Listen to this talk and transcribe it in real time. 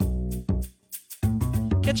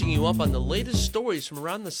catching you up on the latest stories from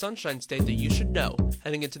around the Sunshine State that you should know,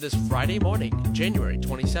 heading into this Friday morning, January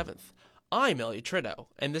 27th. I'm Elliot Tritto,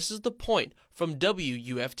 and this is The Point from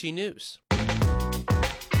WUFT News.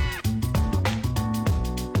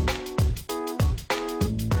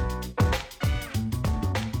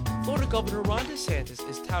 Florida Governor Ron DeSantis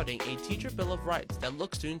is touting a teacher bill of rights that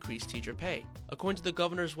looks to increase teacher pay. According to the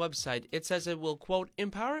governor's website, it says it will, quote,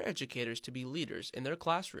 empower educators to be leaders in their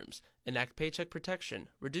classrooms, enact paycheck protection,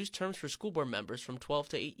 reduce terms for school board members from 12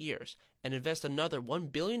 to 8 years, and invest another $1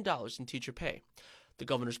 billion in teacher pay. The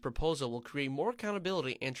governor's proposal will create more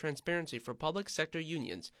accountability and transparency for public sector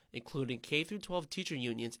unions, including K-12 teacher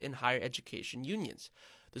unions and higher education unions.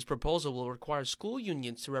 This proposal will require school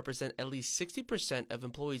unions to represent at least 60% of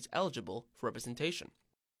employees eligible for representation.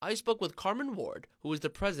 I spoke with Carmen Ward, who is the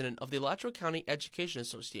president of the Alachua County Education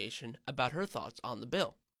Association, about her thoughts on the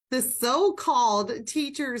bill. The so-called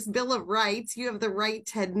Teachers' Bill of Rights, you have the right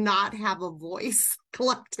to not have a voice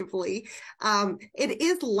collectively. It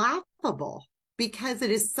is laughable because it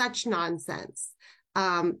is such nonsense.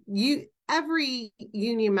 Every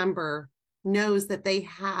union member knows that they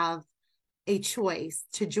have a choice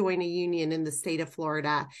to join a union in the state of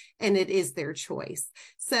Florida, and it is their choice.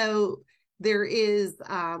 So there is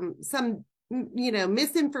some,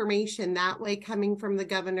 misinformation that way coming from the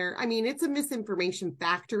governor. I mean, it's a misinformation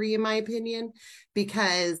factory, in my opinion,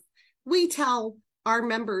 because we tell our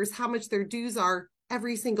members how much their dues are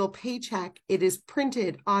every single paycheck. It is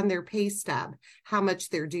printed on their pay stub how much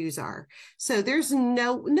their dues are. So there's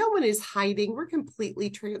no one is hiding. We're completely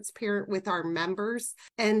transparent with our members,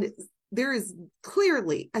 and there is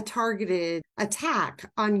clearly a targeted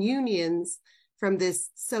attack on unions from this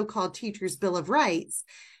so-called Teachers' Bill of Rights.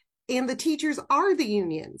 And the teachers are the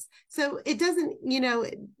unions. So it doesn't,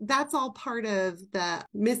 that's all part of the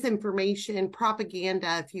misinformation,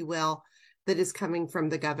 propaganda, if you will, that is coming from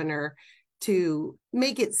the governor to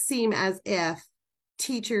make it seem as if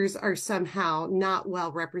teachers are somehow not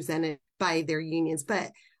well represented by their unions.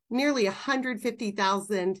 But nearly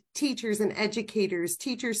 150,000 teachers and educators,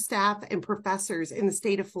 teachers, staff, and professors in the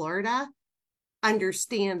state of Florida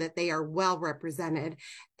understand that they are well represented.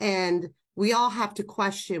 And we all have to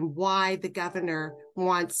question why the governor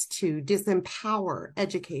wants to disempower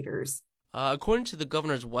educators. According to the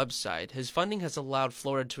governor's website, his funding has allowed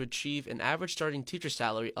Florida to achieve an average starting teacher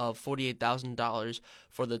salary of $48,000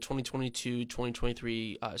 for the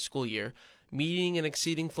 2022-2023 school year, meeting and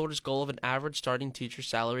exceeding Florida's goal of an average starting teacher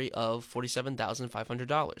salary of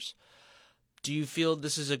 $47,500. Do you feel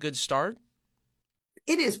this is a good start?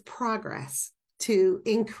 It is progress to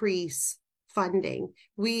increase funding.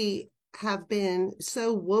 We have been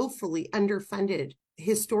so woefully underfunded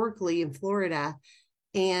historically in Florida,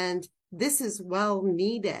 and this is well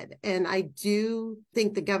needed. And I do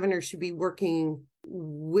think the governor should be working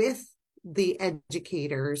with the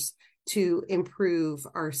educators to improve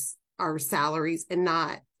our salaries and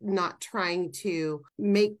not trying to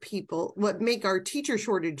make our teacher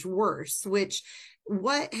shortage worse, which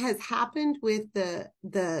what has happened with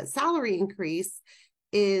the salary increase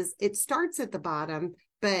is it starts at the bottom,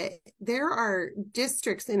 but there are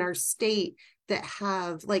districts in our state that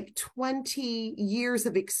have like 20 years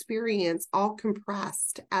of experience all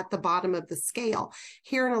compressed at the bottom of the scale.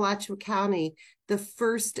 Here in Alachua County, the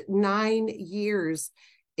first 9 years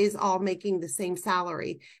is all making the same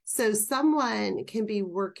salary. So someone can be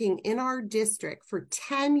working in our district for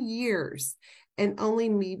 10 years and only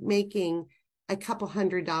making a couple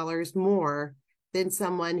 $100 more than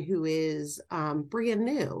someone who is brand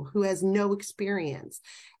new, who has no experience.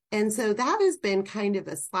 And so that has been kind of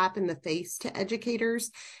a slap in the face to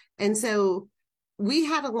educators. And so we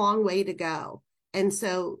had a long way to go. And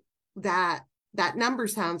so that number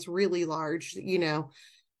sounds really large, $1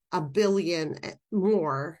 billion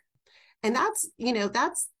more. And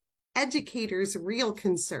that's educators' real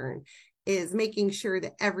concern, is making sure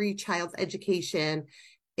that every child's education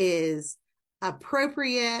is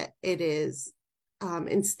appropriate. It is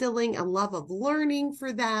instilling a love of learning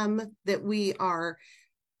for them, that we are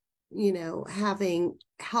having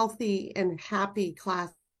healthy and happy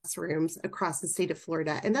classrooms across the state of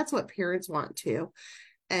Florida. And that's what parents want too.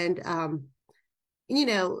 And,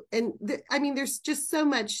 there's just so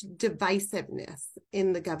much divisiveness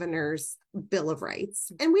in the governor's Bill of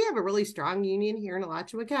Rights. And we have a really strong union here in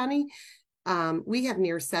Alachua County. We have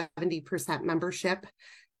near 70% membership,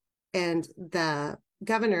 and the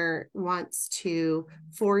governor wants to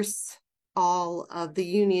force all of the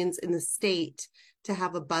unions in the state to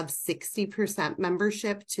have above 60%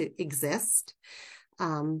 membership to exist.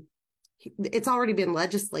 It's already been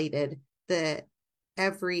legislated that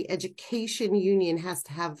every education union has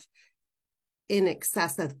to have in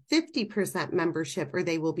excess of 50% membership or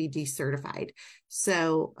they will be decertified.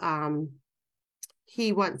 So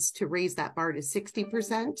he wants to raise that bar to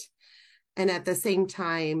 60%, and at the same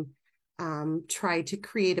time try to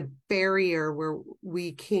create a barrier where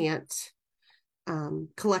we can't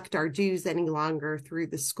collect our dues any longer through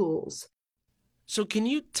the schools. So can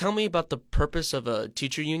you tell me about the purpose of a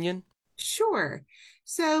teacher union? Sure.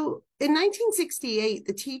 So in 1968,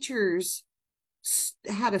 the teachers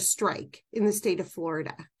had a strike in the state of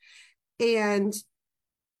Florida. And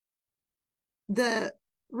the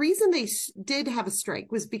reason they did have a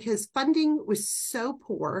strike was because funding was so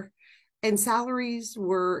poor and salaries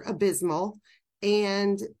were abysmal.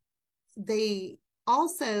 And they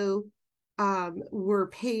also were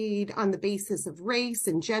paid on the basis of race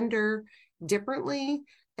and gender differently.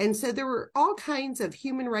 And so there were all kinds of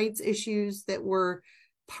human rights issues that were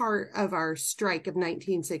part of our strike of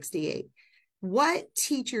 1968. What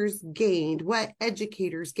teachers gained, what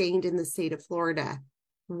educators gained in the state of Florida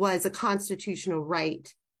was a constitutional right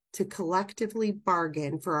to collectively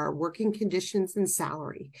bargain for our working conditions and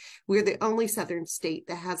salary. We're the only Southern state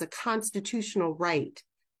that has a constitutional right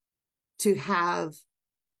to have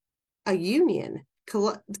a union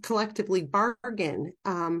collectively bargain.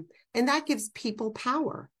 And that gives people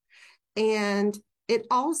power. And it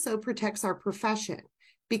also protects our profession,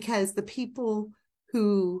 because the people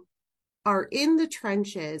who are in the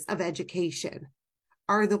trenches of education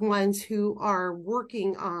are the ones who are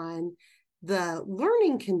working on the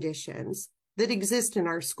learning conditions that exist in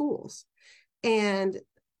our schools. And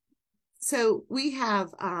so we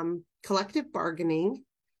have collective bargaining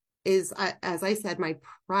is, as I said, my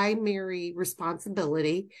primary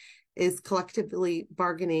responsibility is collectively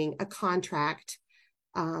bargaining a contract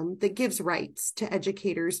that gives rights to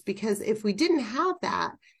educators, because if we didn't have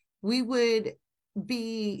that, we would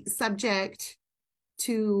be subject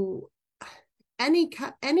to any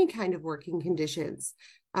kind of working conditions.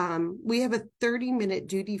 We have a 30-minute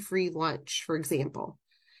duty-free lunch, for example.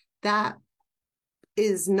 That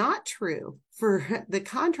is not true for the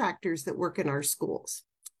contractors that work in our schools.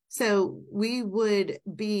 So we would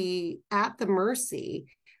be at the mercy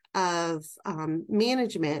of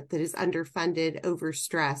management that is underfunded,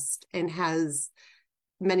 overstressed, and has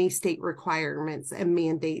many state requirements and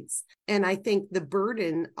mandates. And I think the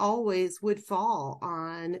burden always would fall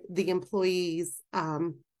on the employees,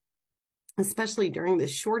 especially during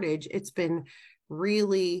this shortage. It's been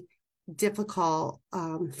really difficult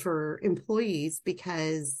for employees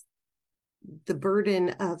because the burden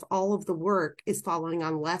of all of the work is falling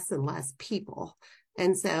on less and less people.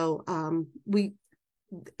 And so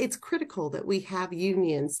it's critical that we have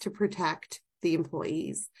unions to protect the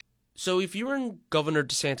employees. So if you were in Governor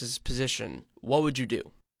DeSantis' position, what would you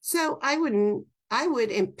do? So I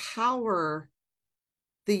would empower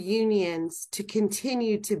the unions to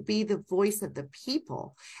continue to be the voice of the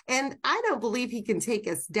people. And I don't believe he can take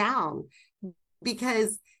us down,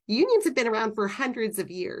 because unions have been around for hundreds of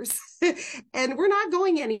years and we're not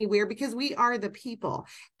going anywhere because we are the people.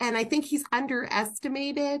 And I think he's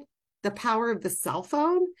underestimated the power of the cell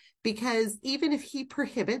phone, because even if he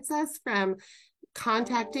prohibits us from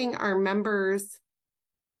contacting our members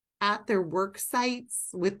at their work sites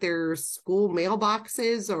with their school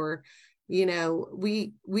mailboxes, or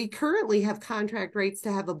we currently have contract rights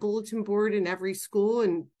to have a bulletin board in every school,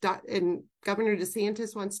 and Governor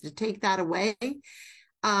DeSantis wants to take that away.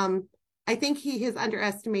 I think he has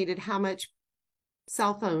underestimated how much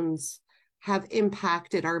cell phones have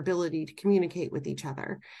impacted our ability to communicate with each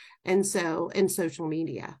other, and social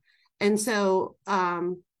media. And so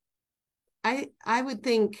I would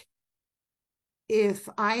think if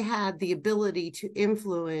I had the ability to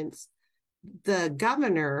influence the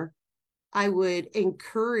governor, I would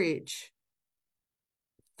encourage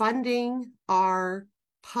funding our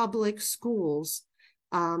public schools.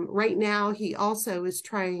 Right now, he also is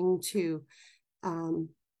trying to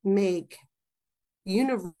make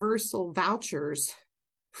universal vouchers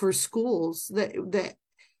for schools that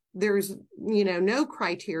there's no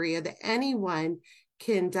criteria that anyone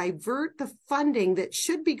can divert the funding that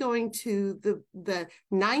should be going to the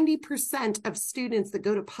 90% of students that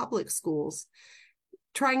go to public schools,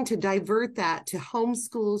 trying to divert that to home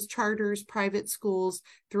schools, charters, private schools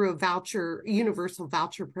through a universal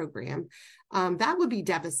voucher program. That would be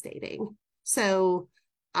devastating. So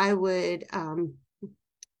I would,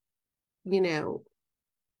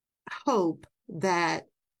 hope that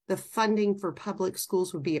the funding for public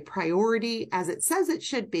schools would be a priority, as it says it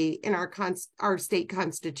should be in our state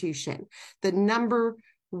constitution. The number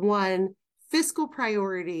one fiscal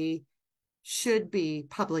priority should be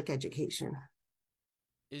public education.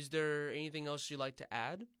 Is there anything else you'd like to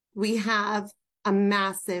add? We have a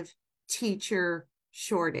massive teacher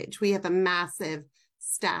shortage. We have a massive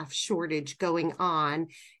staff shortage going on,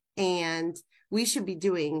 and we should be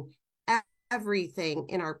doing everything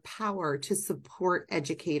in our power to support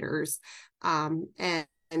educators. And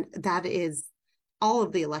that is all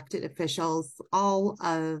of the elected officials, all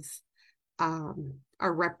of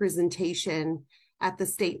our representation at the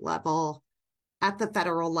state level, at the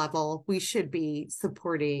federal level. We should be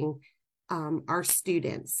supporting our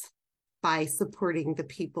students by supporting the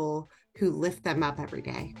people who lift them up every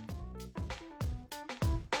day.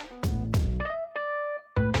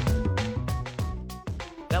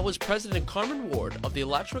 That was President Carmen Ward of the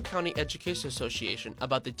Alachua County Education Association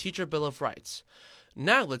about the Teacher Bill of Rights.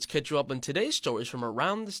 Now let's catch you up on today's stories from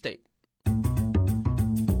around the state.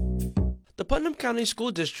 The Putnam County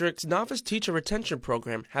School District's Novice Teacher Retention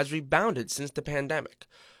Program has rebounded since the pandemic.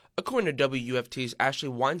 According to WUFT's Ashley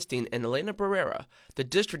Weinstein and Elena Barrera, the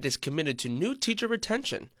district is committed to new teacher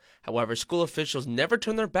retention. However, school officials never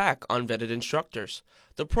turn their back on vetted instructors.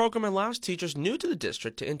 The program allows teachers new to the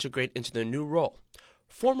district to integrate into their new role.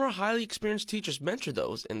 Former highly experienced teachers mentor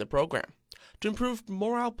those in the program. To improve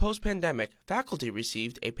morale post-pandemic, faculty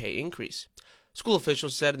received a pay increase. School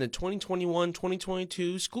officials said in the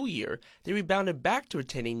 2021-2022 school year, they rebounded back to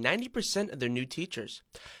retaining 90% of their new teachers.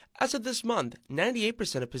 As of this month,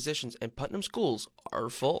 98% of positions in Putnam schools are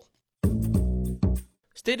full.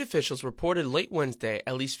 State officials reported late Wednesday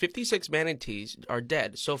at least 56 manatees are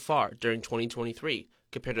dead so far during 2023,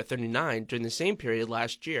 compared to 39 during the same period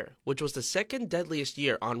last year, which was the second deadliest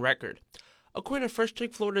year on record. According to First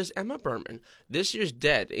Take Florida's Emma Berman, this year's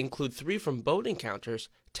dead include 3 from boat encounters,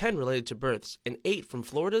 10 related to births, and 8 from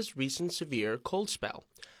Florida's recent severe cold spell.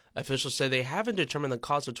 Officials say they haven't determined the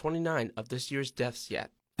cause of 29 of this year's deaths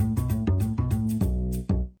yet.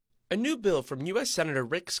 A new bill from U.S. Senator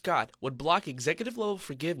Rick Scott would block executive-level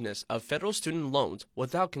forgiveness of federal student loans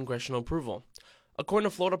without congressional approval. According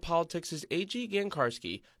to Florida Politics' A.G.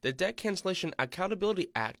 Gankarski, the Debt Cancellation Accountability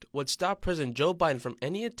Act would stop President Joe Biden from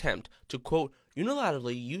any attempt to, quote,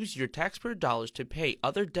 unilaterally use your taxpayer dollars to pay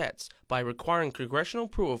other debts by requiring congressional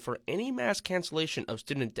approval for any mass cancellation of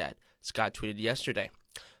student debt, Scott tweeted yesterday.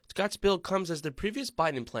 Scott's bill comes as the previous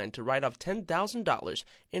Biden plan to write off $10,000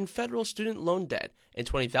 in federal student loan debt and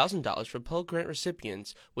 $20,000 for Pell Grant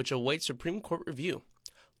recipients, which await Supreme Court review.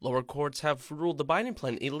 Lower courts have ruled the Biden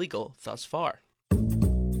plan illegal thus far.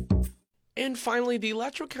 And finally, the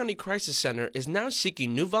Alachua County Crisis Center is now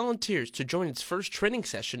seeking new volunteers to join its first training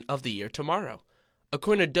session of the year tomorrow.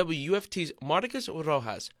 According to WUFT's Marcus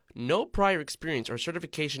Rojas, no prior experience or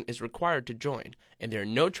certification is required to join, and there are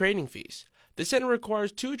no training fees. The center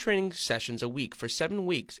requires 2 training sessions a week for 7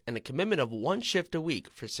 weeks and a commitment of 1 shift a week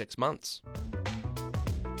for 6 months.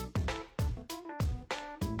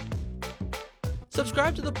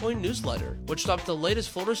 Subscribe to The Point newsletter, which drops the latest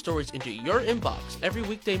Florida stories into your inbox every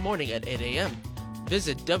weekday morning at 8 a.m.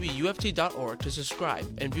 Visit WUFT.org to subscribe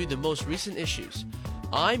and view the most recent issues.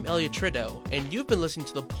 I'm Elliot Tritto, and you've been listening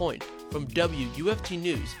to The Point from WUFT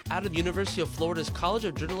News out of the University of Florida's College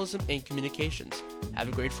of Journalism and Communications. Have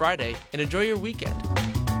a great Friday and enjoy your weekend.